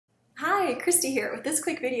Hi, Christy here with this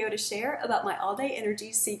quick video to share about my all-day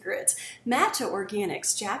energy secret, Matcha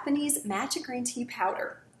Organics Japanese Matcha Green Tea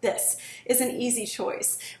Powder. This is an easy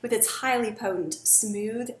choice with its highly potent,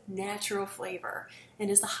 smooth, natural flavor and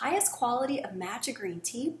is the highest quality of matcha green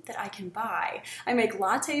tea that I can buy. I make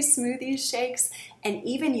lattes, smoothies, shakes, and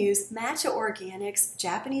even use Matcha Organics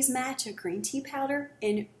Japanese Matcha Green Tea Powder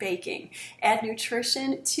in baking. Add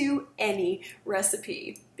nutrition to any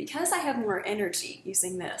recipe. Because I have more energy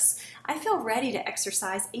using this, I feel ready to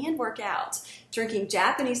exercise and work out. Drinking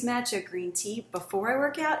Japanese matcha green tea before I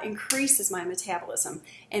work out increases my metabolism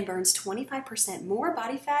and burns 25% more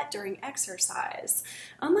body fat during exercise.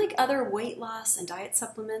 Unlike other weight loss and diet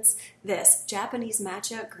supplements, this Japanese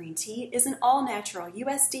matcha green tea is an all-natural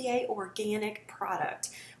USDA organic product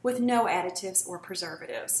with no additives or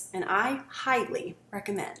preservatives, and I highly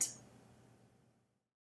recommend.